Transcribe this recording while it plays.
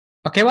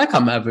Okay,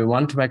 welcome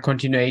everyone to my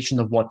continuation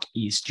of what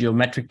is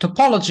geometric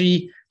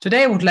topology.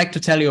 Today I would like to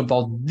tell you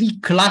about the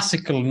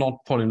classical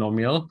knot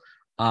polynomial.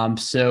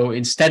 So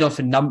instead of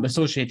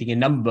associating a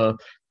number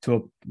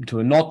to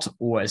a knot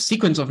or a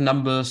sequence of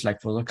numbers,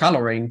 like for the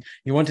coloring,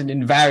 you want an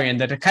invariant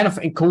that kind of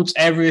encodes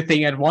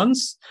everything at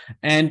once.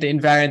 And the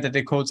invariant that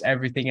encodes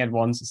everything at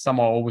once is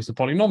somehow always a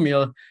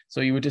polynomial. So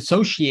you would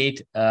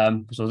associate,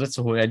 so that's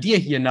the whole idea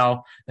here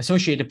now,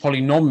 associate a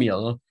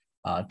polynomial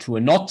to a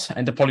knot,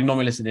 and the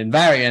polynomial is an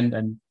invariant,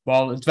 and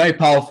well, it's very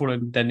powerful,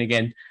 and then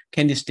again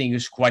can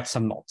distinguish quite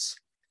some knots.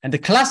 And the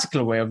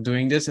classical way of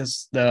doing this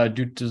is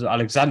due to the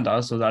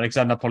Alexander, so the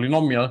Alexander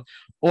polynomial.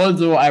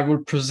 Although I will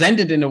present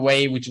it in a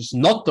way which is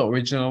not the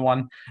original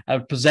one, I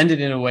will present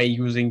it in a way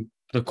using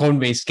the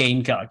Conway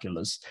skein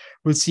calculus.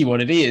 We'll see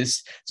what it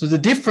is. So the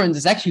difference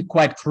is actually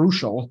quite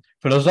crucial,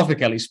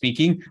 philosophically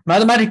speaking.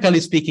 Mathematically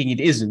speaking,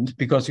 it isn't,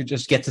 because you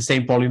just get the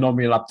same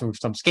polynomial up to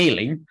some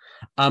scaling.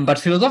 But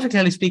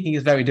philosophically speaking,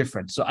 it's very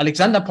different. So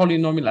Alexander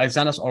polynomial,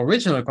 Alexander's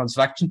original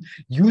construction,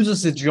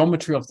 uses the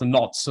geometry of the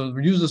knot. So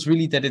it uses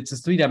really that it's a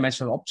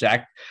three-dimensional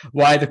object,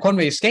 while the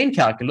Conway skein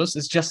calculus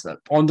is just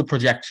on the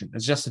projection.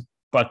 It's just a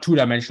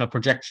two-dimensional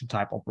projection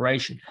type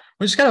operation,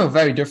 which is kind of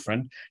very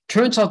different.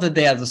 Turns out that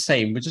they are the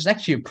same, which is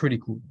actually a pretty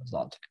cool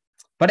result.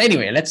 But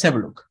anyway, let's have a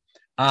look.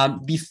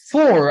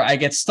 Before I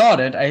get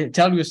started, I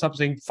tell you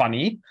something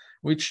funny,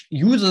 which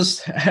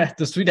uses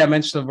the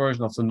three-dimensional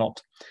version of the knot.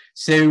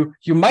 So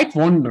you might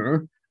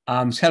wonder,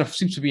 it kind of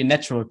seems to be a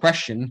natural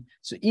question.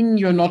 So in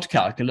your knot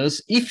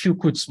calculus, if you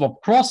could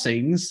swap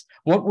crossings,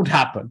 what would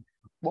happen?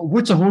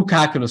 Would the whole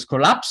calculus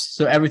collapse,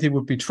 so everything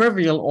would be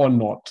trivial, or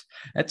not?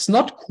 It's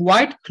not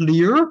quite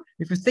clear.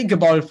 If you think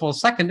about it for a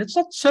second, it's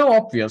not so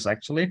obvious,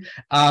 actually.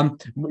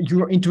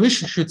 Your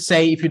intuition should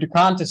say, if you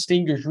can't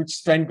distinguish which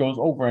strand goes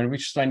over and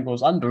which strand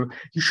goes under,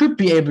 you should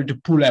be able to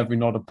pull every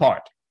knot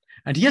apart.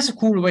 And here's a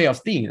cool way of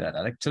seeing that,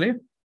 actually.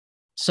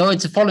 So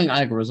it's the following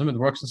algorithm. It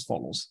works as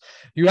follows.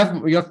 We have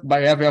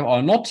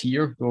our knot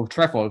here, or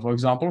trefoil, for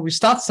example. We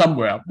start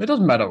somewhere. It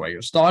doesn't matter where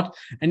you start.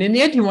 And in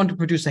the end, you want to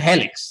produce a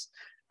helix.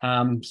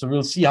 So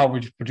we'll see how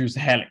we produce a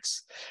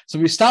helix. So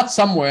we start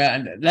somewhere,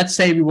 and let's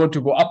say we want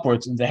to go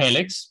upwards in the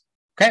helix.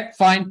 Okay,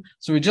 fine.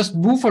 So we just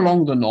move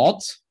along the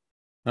knot,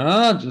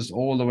 just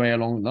all the way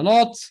along the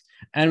knot.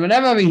 And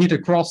whenever we hit a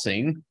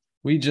crossing,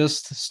 we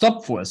just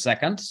stop for a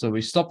second. So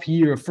we stop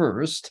here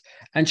first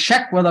and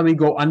check whether we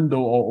go under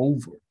or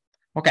over.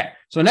 Okay,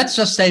 so let's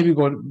just say we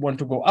want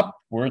to go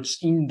upwards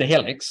in the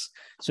helix.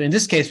 So in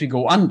this case, we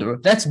go under.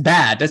 That's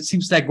bad. That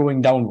seems like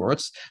going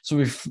downwards. So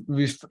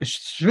we've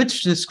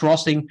switched this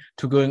crossing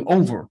to going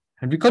over,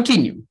 and we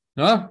continue.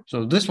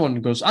 So this one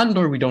goes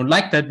under. We don't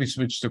like that. We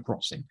switch the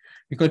crossing.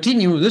 We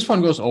continue. This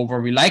one goes over.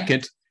 We like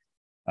it.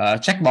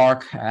 Check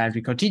mark. And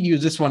we continue.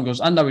 This one goes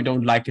under. We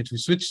don't like it. We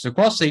switch the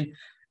crossing.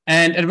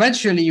 And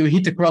eventually, you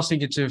hit the crossing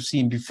that you've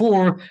seen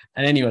before,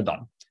 and then you're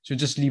done. So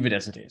just leave it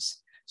as it is.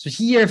 So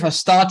here, if I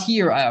start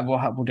here, I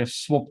would have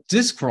swapped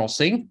this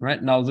crossing,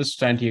 right? Now this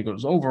strand here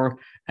goes over,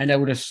 and I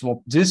would have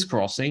swapped this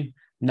crossing.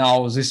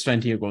 Now this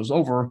strand here goes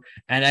over,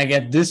 and I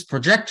get this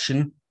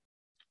projection,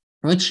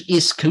 which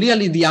is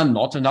clearly the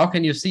unknot. And how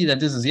can you see that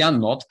this is the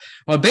unknot?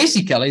 Well,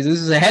 basically, this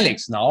is a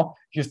helix now.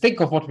 If you think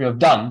of what we have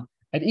done,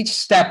 at each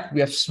step, we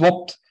have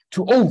swapped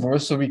to over,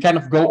 so we kind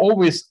of go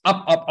always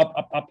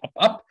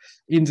up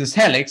in this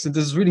helix, and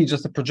this is really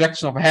just a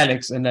projection of a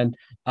helix and then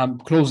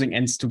closing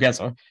ends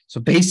together. So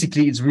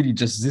basically, it's really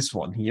just this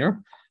one here.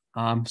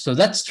 So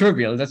that's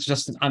trivial. That's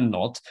just an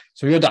unknot.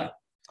 So you're done.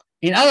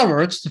 In other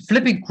words, the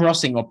flipping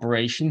crossing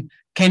operation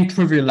can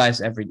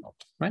trivialize every knot,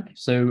 right?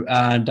 So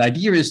the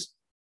idea is,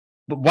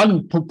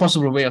 one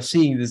possible way of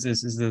seeing this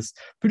is this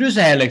produce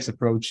a helix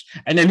approach,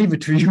 and I leave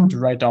it to you to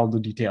write down the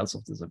details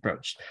of this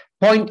approach.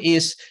 Point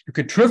is, you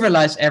can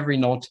trivialize every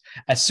knot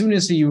as soon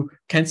as you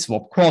can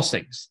swap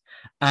crossings.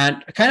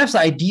 And kind of the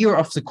idea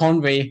of the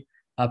Conway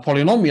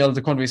polynomial,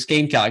 the Conway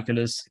skein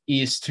calculus,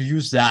 is to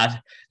use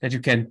that you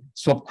can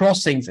swap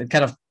crossings and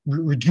kind of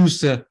reduce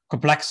the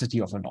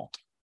complexity of a knot.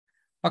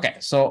 Okay,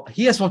 so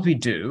here's what we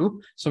do.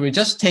 So we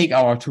just take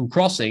our two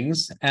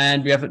crossings,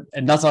 and we have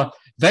another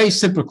very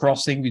simple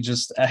crossing. We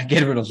just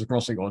get rid of the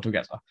crossing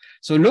altogether.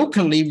 So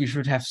locally, we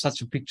should have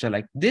such a picture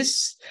like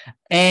this.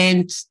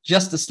 And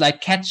just a slight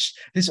catch,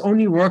 this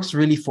only works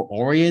really for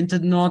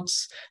oriented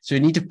knots. So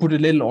you need to put a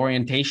little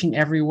orientation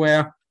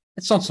everywhere.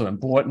 It's not so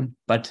important,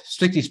 but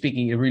strictly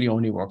speaking, it really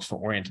only works for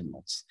oriented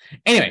knots.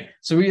 Anyway,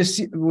 so we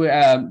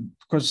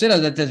consider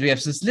that we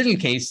have this little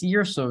case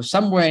here. So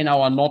somewhere in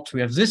our knot,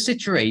 we have this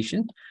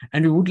situation,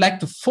 and we would like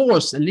to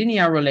force a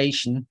linear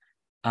relation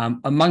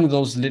among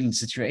those little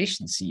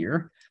situations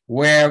here,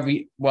 where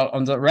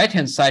on the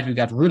right-hand side, we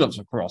got rid of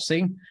the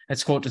crossing.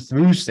 That's called the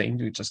through thing.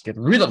 We just get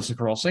rid of the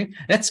crossing.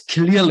 That's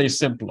clearly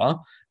simpler.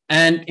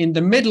 And in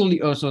the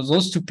middle, so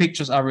those two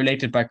pictures are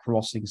related by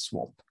crossing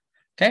swap.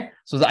 Okay,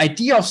 so the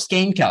idea of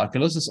skein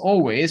calculus is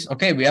always,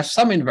 okay, we have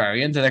some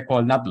invariant that I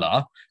call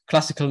nabla,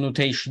 classical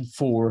notation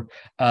for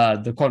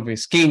the Conway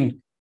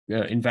skein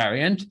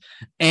invariant,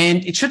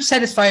 and it should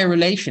satisfy a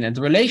relation. And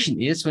the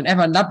relation is,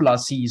 whenever nabla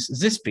sees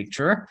this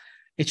picture,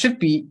 it should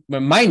be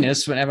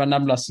minus whenever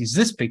Nabla sees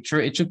this picture,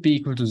 it should be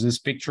equal to this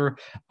picture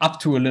up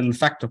to a little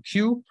factor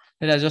q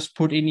that I just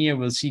put in here.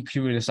 We'll see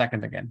q in a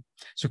second again.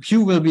 So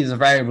q will be the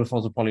variable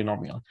for the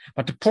polynomial.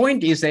 But the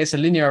point is there's a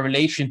linear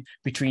relation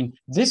between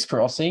this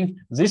crossing,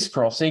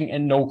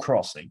 and no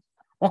crossing.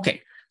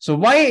 Okay, so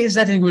why is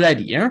that a good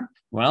idea?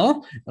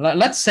 Well,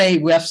 let's say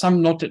we have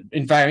some knot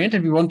invariant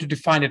and we want to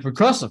define it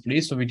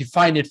recursively. So we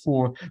define it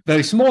for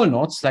very small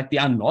knots like the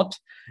unknot.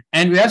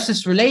 And we have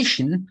this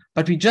relation,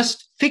 but we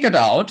just figured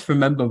out,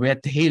 remember we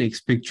had the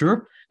helix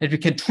picture, that we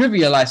can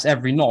trivialize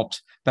every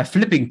knot by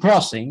flipping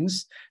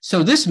crossings.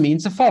 So this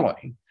means the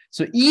following.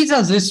 So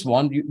either this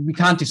one, we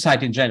can't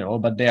decide in general,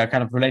 but they are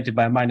kind of related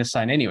by a minus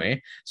sign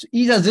anyway. So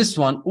either this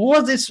one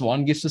or this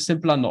one gives a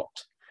simpler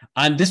knot.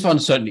 And this one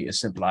certainly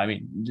is simpler. I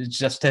mean, it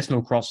just has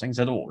no crossings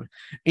at all.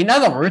 In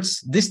other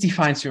words, this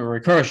defines your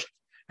recursion,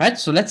 right?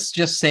 So let's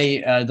just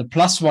say the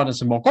plus one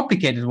is a more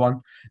complicated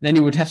one. Then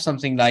you would have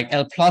something like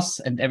L plus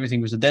and everything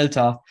with a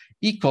delta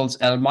equals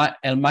L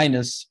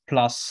minus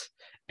plus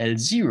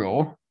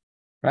L0,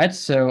 right?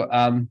 So,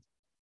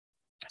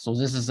 so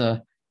this is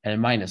a L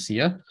minus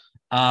here.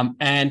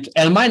 And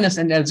L minus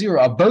and L0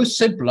 are both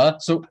simpler.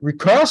 So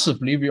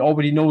recursively, we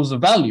already know the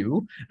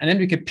value, and then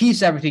we can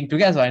piece everything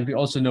together, and we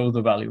also know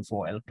the value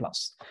for L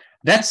plus.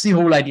 That's the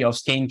whole idea of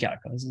skein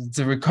calculus. It's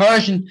a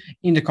recursion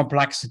in the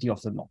complexity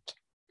of the knot.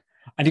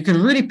 And you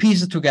can really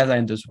piece it together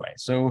in this way.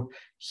 So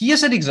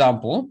here's an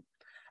example.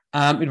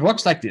 It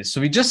works like this.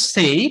 So we just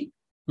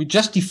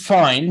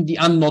define the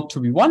unknot to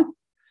be 1.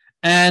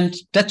 And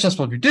that's just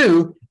what we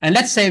do. And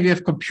let's say we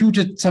have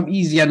computed some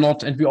easier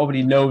knot, and we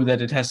already know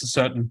that it has a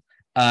certain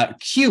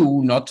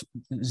q, not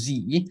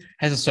z,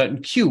 has a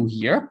certain q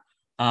here.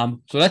 So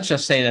let's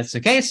just say that's the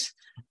case.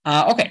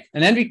 Okay,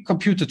 and then we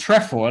compute the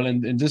trefoil,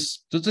 and in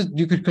this,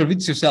 you could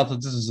convince yourself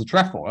that this is a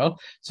trefoil.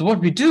 So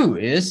what we do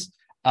is,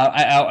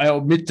 I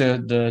omit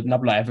the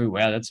nabla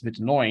everywhere. That's a bit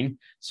annoying.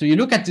 So you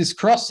look at this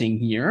crossing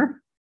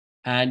here,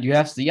 and you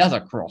have the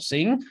other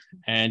crossing,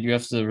 and you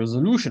have the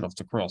resolution of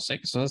the crossing.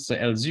 So that's the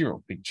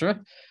L0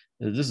 picture.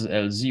 This is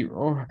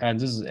L0, and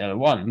this is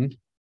L1.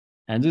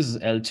 And this is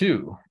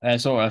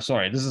L2.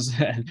 Sorry, this is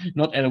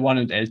not L1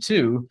 and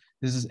L2.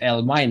 This is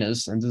L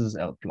minus, and this is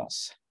L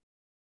plus.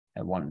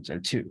 L1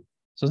 and L2.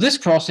 So this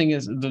crossing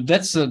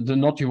that's the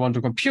knot you want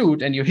to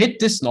compute, and you hit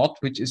this knot,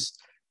 which is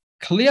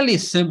clearly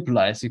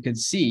simpler, as you can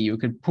see. You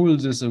can pull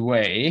this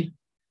away,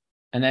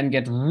 and then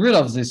get rid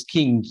of this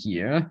king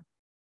here.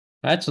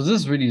 Right? So this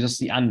is really just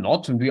the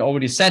unknot, and we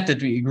already said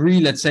that we agree.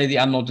 Let's say the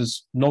unknot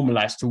is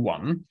normalized to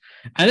 1.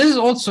 And this is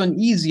also an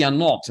easier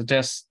knot.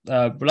 There's,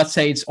 let's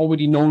say it's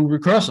already known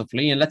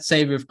recursively, and let's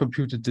say we've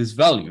computed this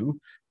value,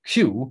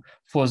 q,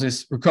 for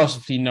this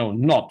recursively known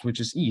knot, which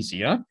is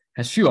easier,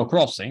 has fewer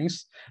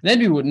crossings. Then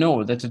we would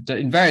know that the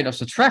invariant of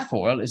the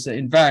trefoil is the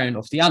invariant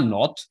of the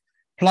unknot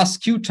plus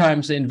q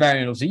times the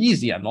invariant of the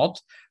easier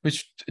knot,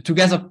 which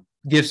together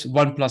gives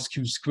 1 plus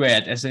q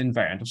squared as the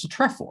invariant of the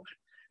trefoil.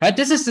 Right?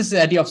 This is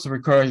the idea of the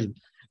recursion.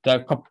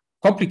 The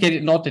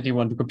complicated knot that you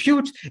want to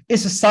compute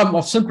is a sum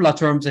of simpler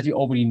terms that you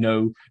already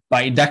know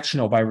by induction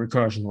or by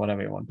recursion,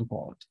 whatever you want to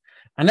call it.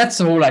 And that's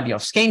the whole idea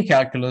of skein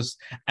calculus.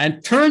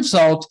 And turns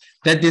out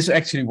that this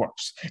actually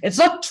works. It's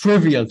not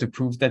trivial to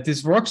prove that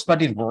this works,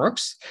 but it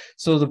works.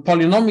 So the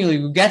polynomial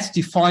you get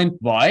defined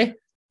by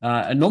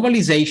a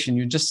normalization.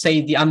 You just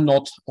say the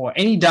unknot or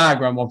any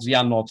diagram of the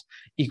unknot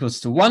equals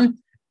to 1.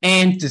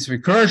 And this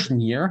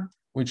recursion here,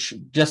 which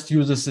just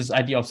uses this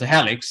idea of the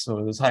helix,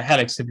 so this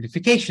helix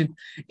simplification,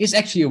 is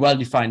actually a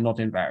well-defined knot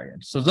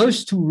invariant. So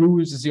those two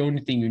rules is the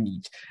only thing you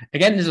need.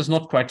 Again, this is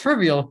not quite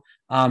trivial.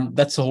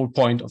 That's the whole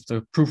point of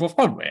the proof of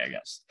Conway, I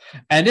guess.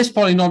 And this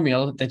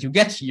polynomial that you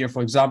get here,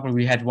 for example,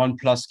 we had 1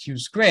 plus q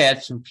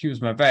squared, so q is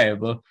my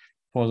variable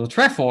for the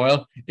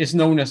trefoil, is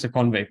known as the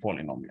Conway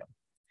polynomial.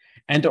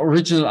 And the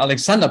original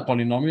Alexander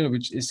polynomial,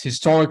 which is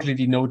historically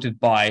denoted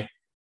by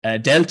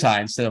delta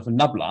instead of a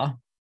nabla,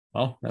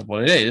 well, that's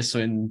what it is. So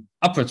in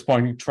upwards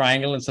pointing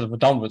triangle instead of a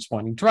downwards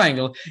pointing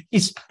triangle,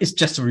 is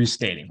just a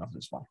restating of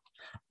this one.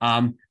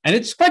 And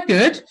it's quite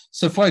good.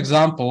 So for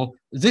example,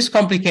 this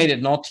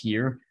complicated knot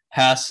here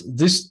has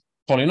this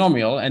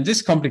polynomial, and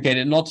this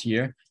complicated knot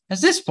here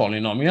has this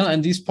polynomial,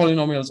 and these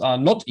polynomials are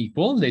not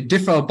equal. They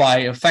differ by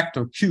a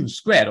factor q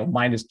squared, or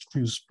minus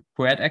q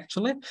squared,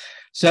 actually.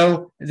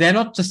 So they're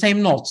not the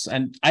same knots,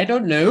 and I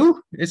don't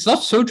know. It's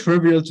not so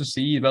trivial to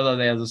see whether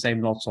they are the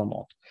same knots or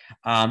not.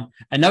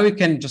 And now you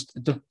can just,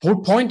 the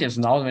whole point is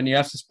now when you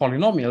have this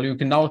polynomial, you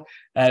can now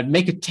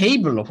make a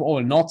table of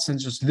all knots and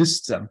just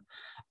list them.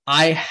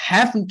 I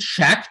haven't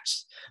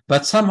checked,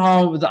 but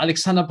somehow the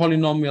Alexander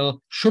polynomial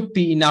should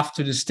be enough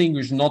to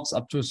distinguish knots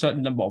up to a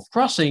certain number of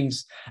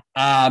crossings,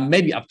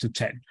 maybe up to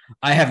 10.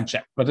 I haven't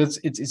checked, but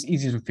it's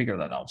easy to figure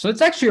that out. So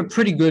it's actually a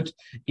pretty good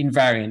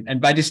invariant. And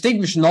by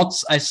distinguish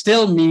knots, I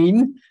still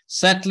mean,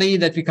 sadly,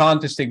 that we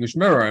can't distinguish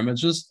mirror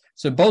images.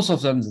 So both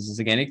of them, this is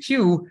again a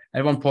Q.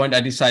 At one point, I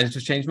decided to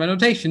change my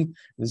notation.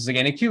 This is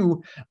again a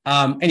Q.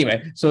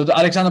 Anyway, so the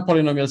Alexander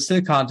polynomial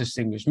still can't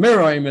distinguish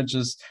mirror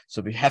images.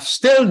 So we have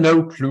still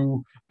no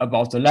clue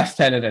about the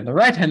left-handed and the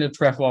right-handed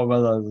trefoil,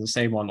 whether they're the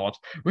same or not,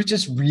 which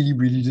is really,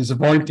 really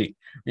disappointing.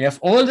 We have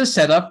all this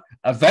setup,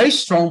 a very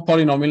strong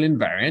polynomial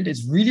invariant.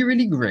 It's really,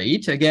 really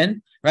great.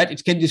 Again, right?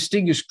 It can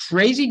distinguish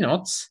crazy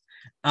knots.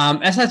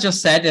 As I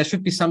just said, there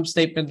should be some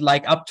statement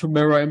like up to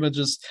mirror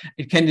images.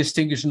 It can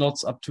distinguish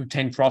knots up to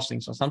 10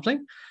 crossings or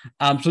something.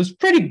 So it's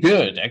pretty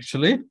good,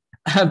 actually.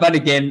 But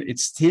again,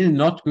 it's still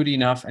not good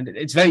enough. And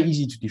it's very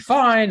easy to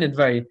define and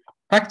very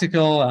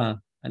practical.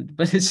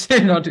 But it's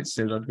still not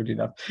good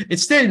enough.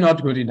 It's still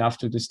not good enough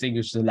to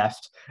distinguish the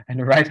left and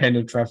the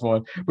right-handed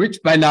trefoil, which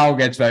by now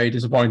gets very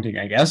disappointing,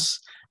 I guess.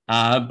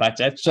 But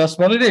that's just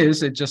what it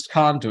is. It just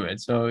can't do it.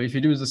 So if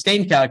you do the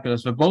skein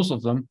calculus for both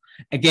of them,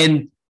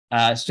 again,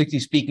 strictly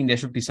speaking, there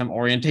should be some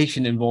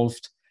orientation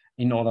involved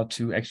in order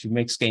to actually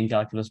make skein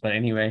calculus. But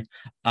anyway,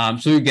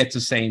 so you get the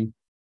same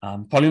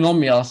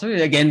polynomial. So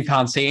you again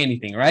can't say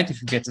anything, right?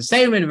 If you get the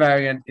same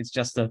invariant, it's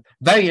just a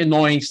very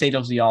annoying state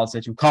of the art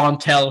that you can't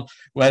tell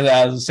whether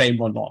they're the same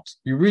or not.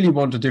 You really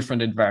want a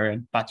different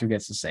invariant, but you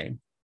get the same.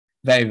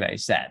 Very, very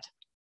sad.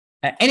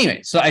 Anyway,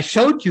 so I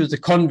showed you the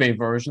Conway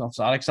version of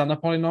the Alexander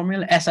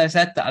polynomial. As I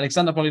said, the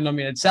Alexander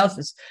polynomial itself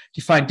is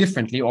defined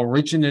differently, or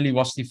originally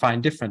was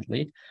defined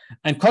differently.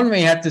 And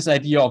Conway had this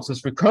idea of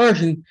this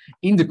recursion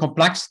in the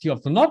complexity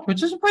of the knot,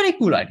 which is a pretty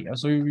cool idea.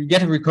 So you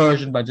get a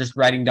recursion by just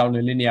writing down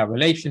a linear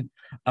relation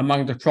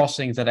among the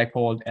crossings that I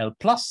called L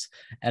plus,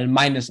 L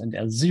minus, and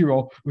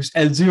L0, with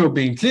L0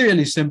 being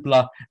clearly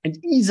simpler, and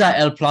either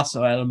L plus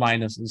or L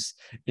minus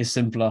is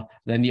simpler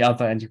than the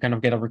other. And you kind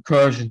of get a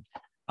recursion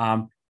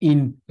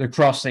in the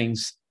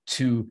crossings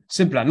to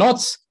simpler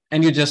knots,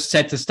 and you just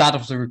set the start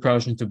of the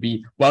recursion to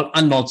be, well,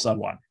 unknots are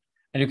 1,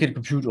 and you can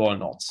compute all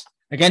knots.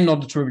 Again,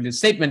 not a trivial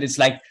statement. It's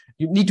like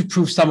you need to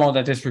prove somehow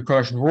that this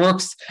recursion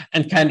works,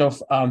 and kind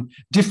of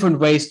different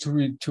ways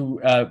to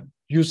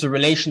use the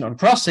relation on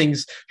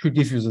crossings should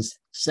give you the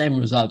same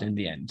result in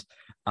the end.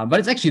 But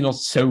it's actually not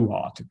so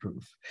hard to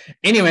prove.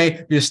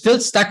 Anyway, we're still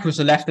stuck with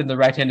the left and the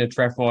right-handed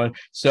trefoil,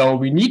 so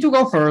we need to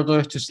go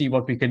further to see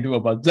what we can do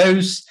about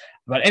those.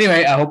 But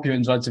anyway, I hope you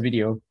enjoyed the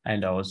video,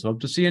 and I also hope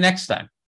to see you next time.